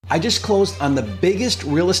I just closed on the biggest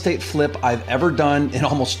real estate flip I've ever done in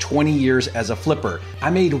almost 20 years as a flipper. I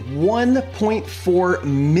made $1.4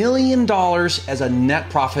 million as a net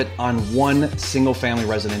profit on one single family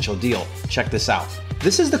residential deal. Check this out.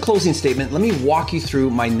 This is the closing statement. Let me walk you through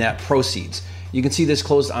my net proceeds. You can see this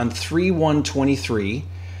closed on 3/1/23.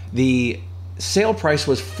 The sale price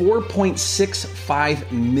was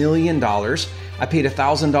 $4.65 million. I paid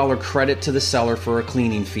 $1,000 credit to the seller for a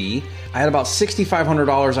cleaning fee. I had about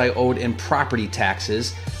 $6,500 I owed in property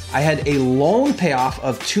taxes. I had a loan payoff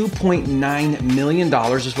of $2.9 million.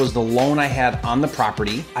 This was the loan I had on the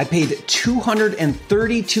property. I paid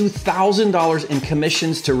 $232,000 in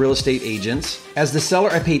commissions to real estate agents. As the seller,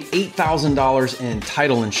 I paid $8,000 in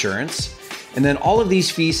title insurance. And then all of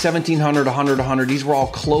these fees, $1,700, $100, $100, these were all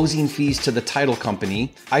closing fees to the title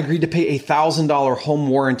company. I agreed to pay a $1,000 home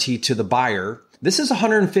warranty to the buyer. This is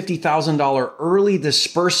 $150,000 early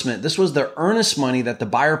disbursement. This was the earnest money that the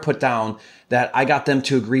buyer put down that I got them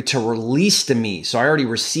to agree to release to me. So I already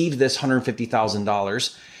received this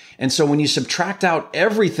 $150,000. And so when you subtract out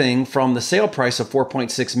everything from the sale price of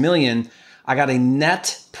 $4.6 million, I got a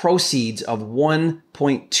net proceeds of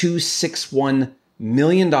 $1.261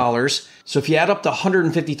 million. So if you add up the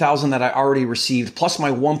 $150,000 that I already received plus my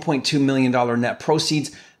 $1.2 million net proceeds,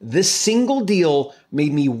 this single deal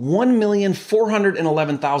made me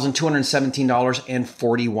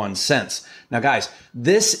 $1,411,217.41. Now guys,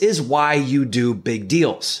 this is why you do big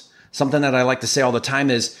deals. Something that I like to say all the time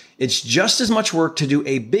is it's just as much work to do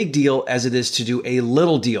a big deal as it is to do a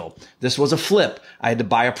little deal. This was a flip. I had to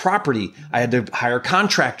buy a property. I had to hire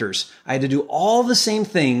contractors. I had to do all the same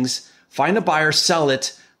things, find a buyer, sell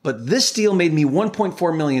it. But this deal made me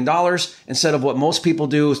 $1.4 million instead of what most people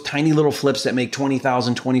do is tiny little flips that make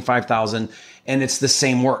 $20,000, $25,000. And it's the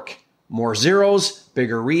same work. More zeros,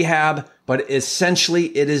 bigger rehab, but essentially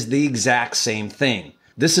it is the exact same thing.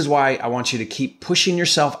 This is why I want you to keep pushing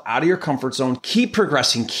yourself out of your comfort zone, keep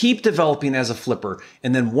progressing, keep developing as a flipper.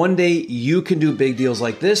 And then one day you can do big deals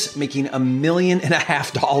like this, making $1.5 million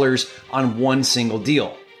on one single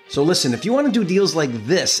deal. So listen, if you want to do deals like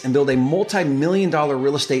this and build a multi-million-dollar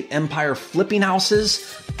real estate empire flipping houses,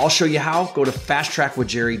 I'll show you how. Go to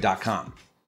fasttrackwithjerry.com.